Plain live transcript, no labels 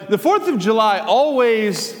the 4th of July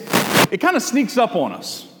always, it kind of sneaks up on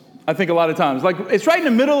us, I think a lot of times. Like, it's right in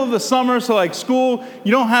the middle of the summer, so like school,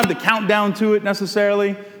 you don't have the countdown to it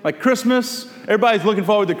necessarily. Like Christmas, everybody's looking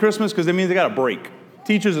forward to Christmas because it means they got a break.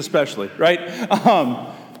 Teachers especially, right?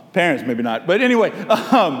 Parents maybe not. But anyway,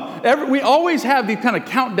 we always have these kind of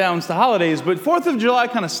countdowns to holidays, but 4th of July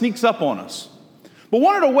kind of sneaks up on us. But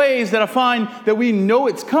one of the ways that I find that we know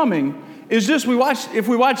it's coming is just if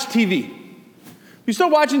we watch TV. If you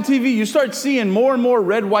start watching TV, you start seeing more and more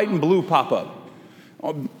red, white, and blue pop up.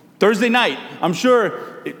 Thursday night, I'm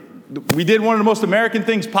sure we did one of the most American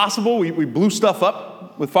things possible. We blew stuff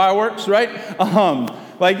up with fireworks, right?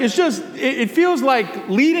 It feels like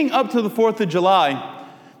leading up to the 4th of July,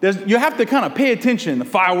 you have to kind of pay attention. The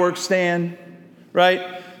fireworks stand,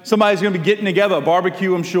 right? Somebody's going to be getting together, a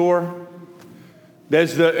barbecue, I'm sure.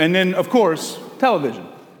 And then, of course, television.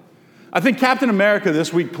 I think Captain America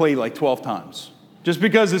this week played like 12 times. Just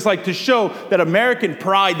because it's like to show that American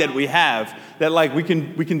pride that we have, that like we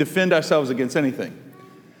can defend ourselves against anything.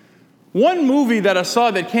 One movie that I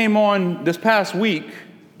saw that came on this past week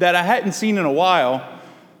that I hadn't seen in a while,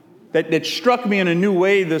 that struck me in a new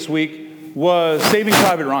way this week, was Saving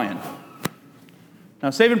Private Ryan.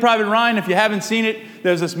 Now, Saving Private Ryan, if you haven't seen it,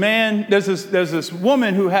 there's this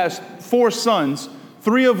woman who has 4 sons,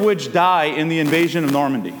 3 of which die in the invasion of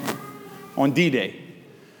Normandy on D-Day.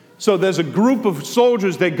 So there's a group of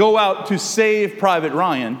soldiers that go out to save Private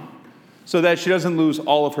Ryan so that she doesn't lose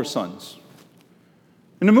all of her sons.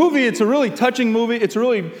 In the movie, it's a really touching movie. It's a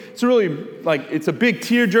big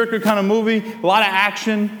tearjerker kind of movie, a lot of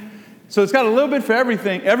action. So it's got a little bit for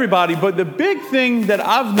everybody. But the big thing that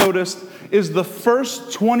I've noticed is the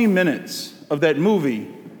first 20 minutes of that movie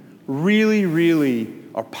really, really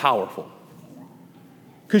are powerful.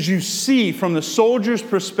 Because you see from the soldier's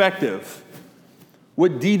perspective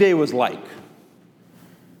what D-Day was like.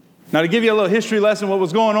 Now, to give you a little history lesson, what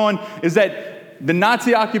was going on is that the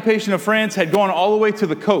Nazi occupation of France had gone all the way to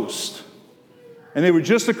the coast. And they were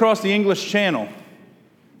just across the English Channel.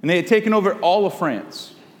 And they had taken over all of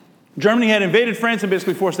France. Germany had invaded France and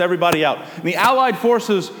basically forced everybody out. And the Allied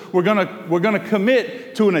forces were going to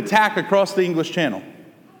commit to an attack across the English Channel.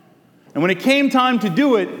 And when it came time to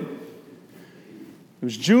do it, it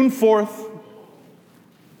was June 6th,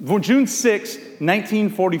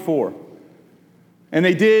 1944. And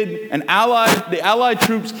the Allied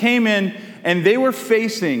troops came in and they were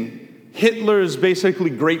facing Hitler's basically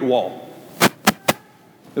Great Wall.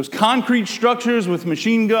 It was concrete structures with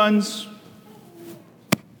machine guns,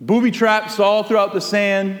 booby traps all throughout the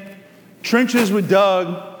sand, trenches were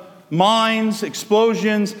dug, mines,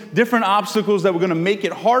 explosions, different obstacles that were going to make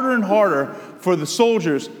it harder and harder for the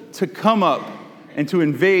soldiers to come up and to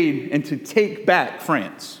invade and to take back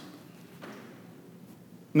France.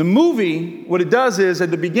 In the movie, what it does is, at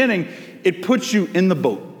the beginning, it puts you in the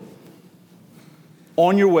boat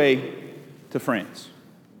on your way to France.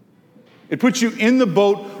 It puts you in the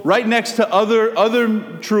boat right next to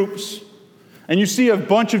other troops, and you see a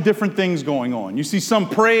bunch of different things going on. You see some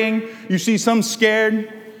praying, you see some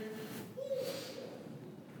scared.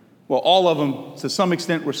 Well, all of them, to some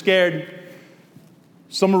extent, were scared.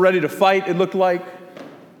 Some were ready to fight, it looked like.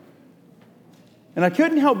 And I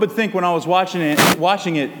couldn't help but think when I was watching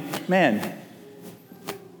it, man,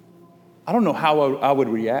 I don't know how I would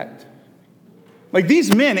react. Like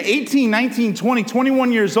these men, 18, 19, 20,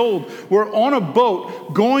 21 years old, were on a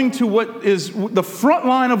boat going to what is the front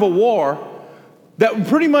line of a war that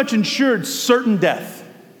pretty much ensured certain death.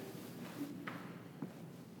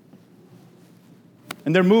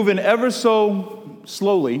 And they're moving ever so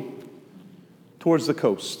slowly towards the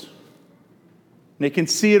coast. They can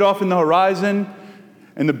see it off in the horizon,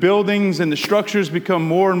 and the buildings and the structures become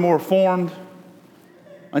more and more formed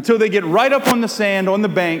until they get right up on the sand, on the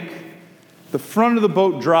bank. The front of the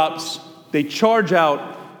boat drops, they charge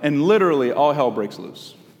out, and literally all hell breaks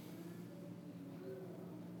loose.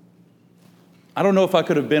 I don't know if I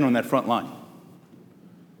could have been on that front line.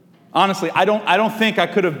 Honestly, I don't think I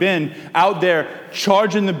could have been out there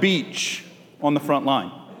charging the beach on the front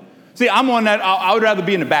line. See, I'm on that, I would rather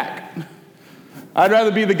be in the back. I'd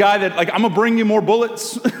rather be the guy that, like, I'm going to bring you more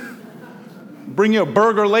bullets, bring you a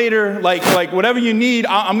burger later, like whatever you need,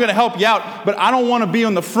 I'm going to help you out. But I don't want to be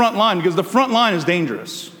on the front line because the front line is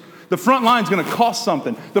dangerous. The front line is going to cost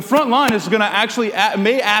something. The front line is going to actually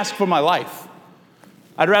may ask for my life.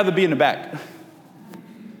 I'd rather be in the back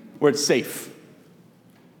where it's safe.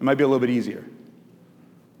 It might be a little bit easier.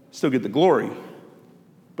 Still get the glory,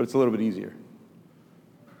 but it's a little bit easier.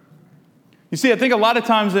 You see, I think a lot of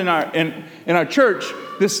times in our church,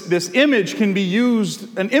 this image can be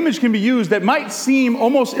used, an image can be used that might seem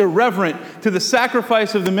almost irreverent to the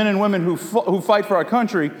sacrifice of the men and women who fight for our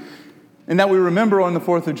country, and that we remember on the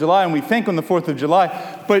 4th of July, and we think on the 4th of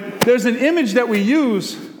July. But there's an image that we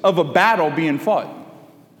use of a battle being fought.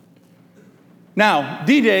 Now,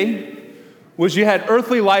 D-Day was you had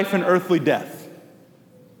earthly life and earthly death.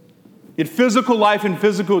 You had physical life and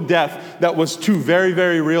physical death. That was two very,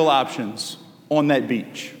 very real options on that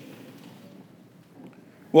beach.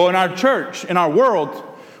 Well, in our church, in our world,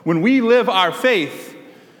 when we live our faith,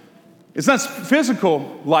 it's not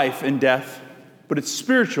physical life and death, but it's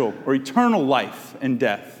spiritual or eternal life and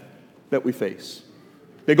death that we face.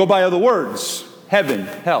 They go by other words: heaven,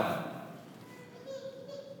 hell.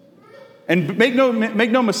 And make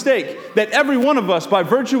no mistake that every one of us, by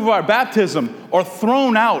virtue of our baptism, are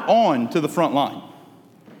thrown out on to the front line.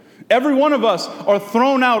 Every one of us are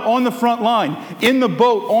thrown out on the front line, in the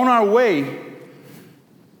boat, on our way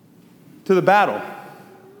to the battle.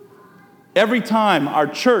 Every time our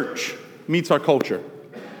church meets our culture.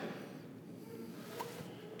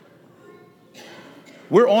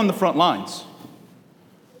 We're on the front lines.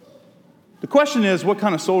 The question is, what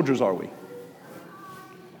kind of soldiers are we?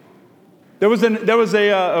 There was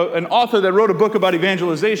an author that wrote a book about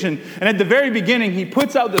evangelization, and at the very beginning, he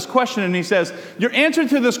puts out this question, and he says, your answer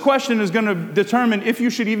to this question is going to determine if you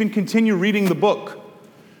should even continue reading the book.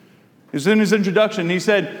 It's in his introduction. He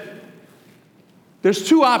said, there's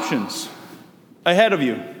two options ahead of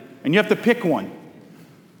you, and you have to pick one.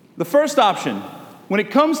 The first option, when it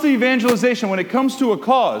comes to evangelization, when it comes to a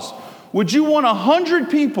cause, would you want 100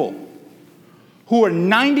 people who are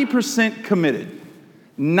 90% committed?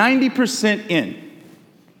 90% in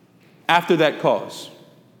after that cause?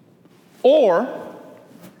 Or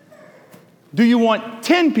do you want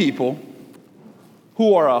 10 people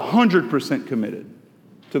who are 100% committed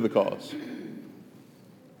to the cause?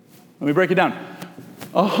 Let me break it down.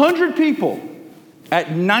 100 people at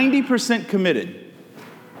 90% committed.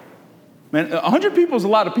 Man, 100 people is a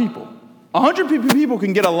lot of people. 100 people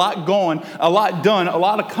can get a lot going, a lot done, a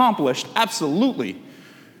lot accomplished, absolutely.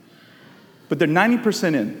 But they're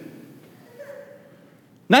 90% in.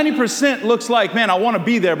 90% looks like, man, I want to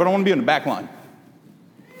be there, but I want to be on the back line.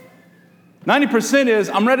 90% is,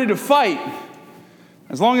 I'm ready to fight,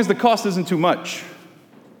 as long as the cost isn't too much.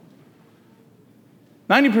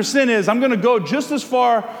 90% is, I'm going to go just as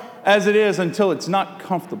far as it is until it's not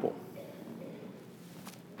comfortable.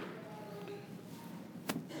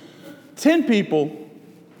 10 people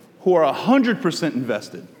who are 100%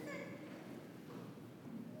 invested.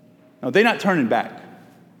 Now, they're not turning back.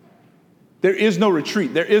 There is no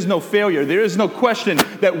retreat. There is no failure. There is no question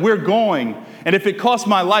that we're going. And if it costs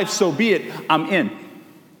my life, so be it. I'm in.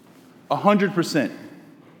 100%.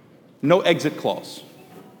 No exit clause.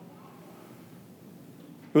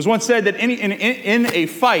 It was once said that in a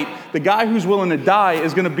fight, the guy who's willing to die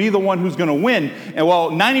is going to be the one who's going to win. And while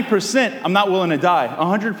 90%, I'm not willing to die.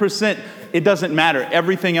 100%, it doesn't matter.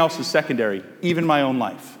 Everything else is secondary, even my own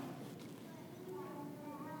life.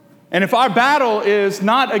 And if our battle is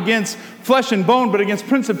not against flesh and bone, but against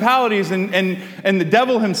principalities and the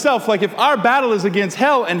devil himself, like if our battle is against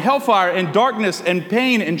hell and hellfire and darkness and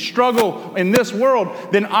pain and struggle in this world,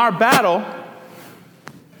 then our battle,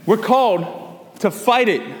 we're called to fight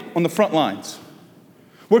it on the front lines.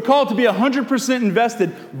 We're called to be 100%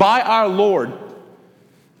 invested by our Lord.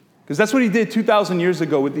 Because that's what he did 2,000 years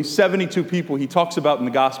ago with these 72 people he talks about in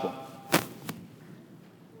the gospel.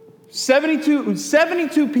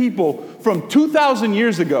 72 people from 2,000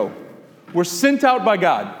 years ago were sent out by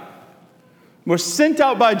God. Were sent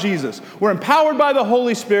out by Jesus. Were empowered by the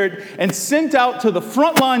Holy Spirit and sent out to the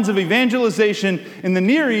front lines of evangelization in the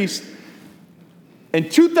Near East. And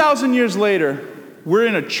 2,000 years later, we're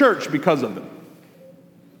in a church because of them.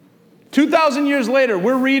 2,000 years later,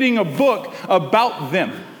 we're reading a book about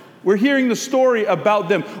them. We're hearing the story about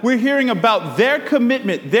them. We're hearing about their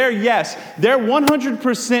commitment, their yes, their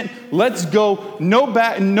 100% let's go, no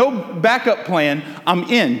backup plan, I'm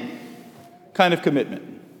in kind of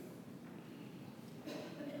commitment.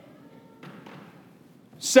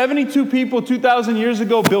 72 people 2,000 years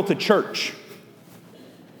ago built a church.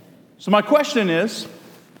 So my question is,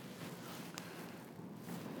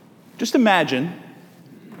 just imagine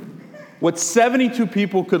what 72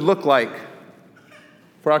 people could look like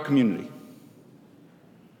for our community.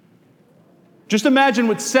 Just imagine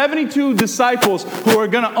what 72 disciples who are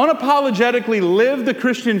going to unapologetically live the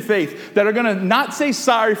Christian faith, that are going to not say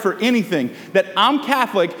sorry for anything, that I'm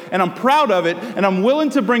Catholic and I'm proud of it and I'm willing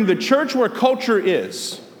to bring the church where culture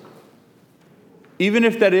is, even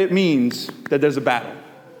if that it means that there's a battle.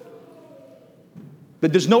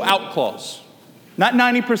 That there's no out clause. Not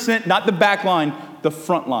 90%, not the back line, the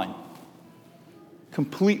front line.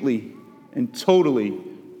 Completely and totally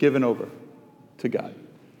given over to God.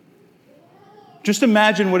 Just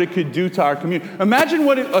imagine what it could do to our community. Imagine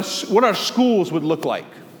what our schools would look like.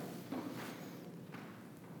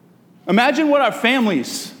 Imagine what our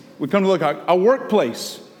families would come to look like, our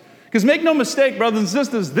workplace. Because make no mistake, brothers and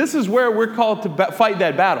sisters, this is where we're called to fight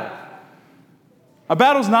that battle. Our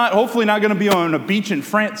battle's hopefully not going to be on a beach in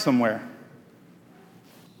France somewhere.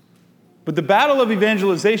 But the battle of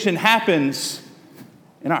evangelization happens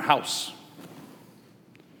in our house.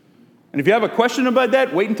 And if you have a question about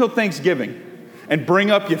that, wait until Thanksgiving and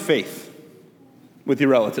bring up your faith with your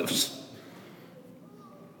relatives.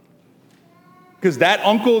 Because that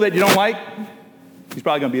uncle that you don't like, he's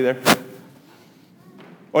probably going to be there.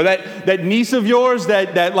 Or that niece of yours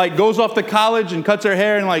that like goes off to college and cuts her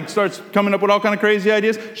hair and like starts coming up with all kind of crazy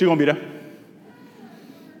ideas, she's going to be there.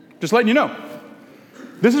 Just letting you know.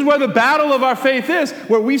 This is where the battle of our faith is,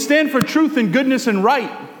 where we stand for truth and goodness and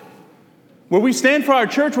right. Where we stand for our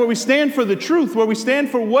church, where we stand for the truth, where we stand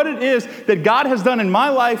for what it is that God has done in my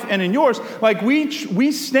life and in yours. Like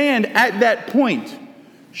we stand at that point,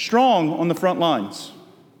 strong on the front lines.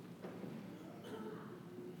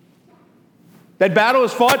 That battle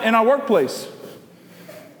is fought in our workplace.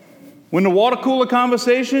 When the water cooler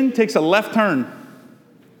conversation takes a left turn.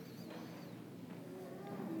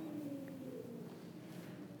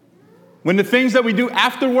 When the things that we do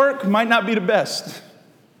after work might not be the best.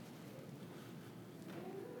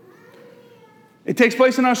 It takes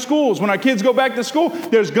place in our schools. When our kids go back to school,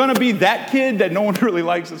 there's going to be that kid that no one really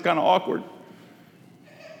likes. It's kind of awkward.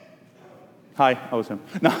 Hi, I was him.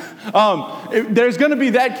 No, there's going to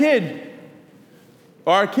be that kid.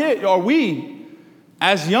 Or we,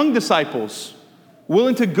 as young disciples,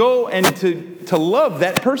 willing to go and to love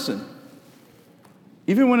that person,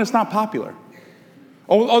 even when it's not popular.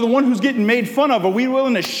 Or the one who's getting made fun of, are we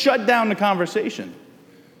willing to shut down the conversation,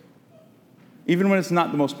 even when it's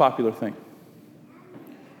not the most popular thing?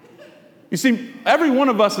 You see, every one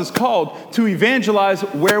of us is called to evangelize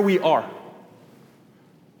where we are.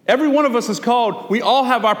 Every one of us is called, we all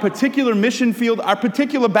have our particular mission field, our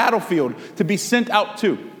particular battlefield to be sent out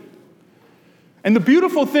to. And the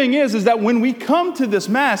beautiful thing is that when we come to this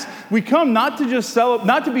Mass, we come not to just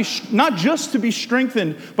not just to be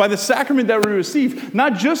strengthened by the sacrament that we receive,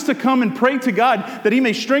 not just to come and pray to God that He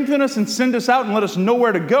may strengthen us and send us out and let us know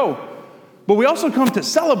where to go, but we also come to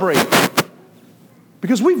celebrate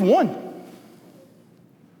because we've won.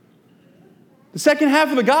 The second half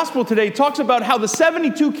of the gospel today talks about how the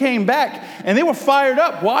 72 came back and they were fired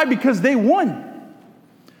up. Why? Because they won.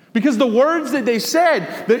 Because the words that they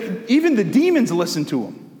said, even the demons listened to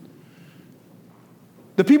them.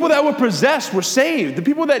 The people that were possessed were saved. The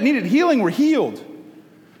people that needed healing were healed.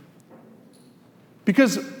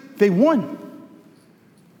 Because they won.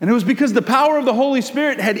 And it was because the power of the Holy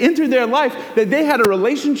Spirit had entered their life that they had a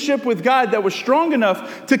relationship with God that was strong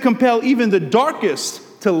enough to compel even the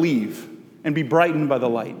darkest to leave and be brightened by the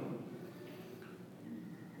light.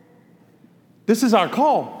 This is our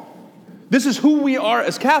call. This is who we are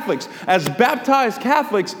as Catholics. As baptized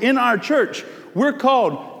Catholics in our church, we're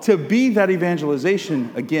called to be that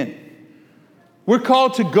evangelization again. We're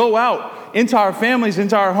called to go out into our families,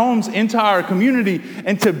 into our homes, into our community,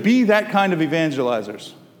 and to be that kind of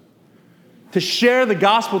evangelizers. To share the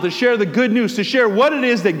gospel, to share the good news, to share what it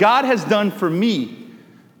is that God has done for me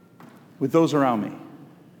with those around me.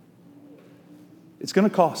 It's going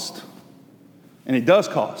to cost. And it does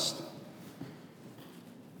cost.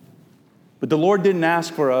 But the Lord doesn't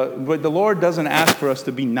ask for us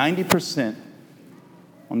to be 90%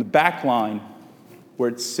 on the back line where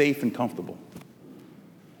it's safe and comfortable.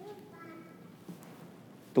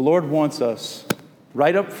 The Lord wants us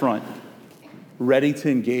right up front, ready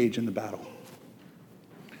to engage in the battle.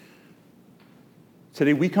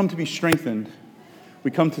 Today we come to be strengthened,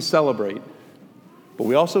 we come to celebrate, but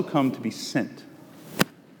we also come to be sent.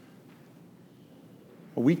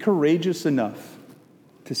 Are we courageous enough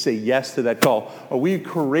to say yes to that call? Are we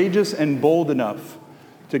courageous and bold enough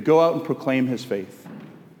to go out and proclaim His faith?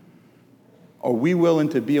 Are we willing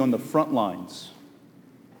to be on the front lines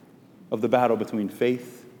of the battle between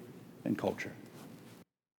faith and culture?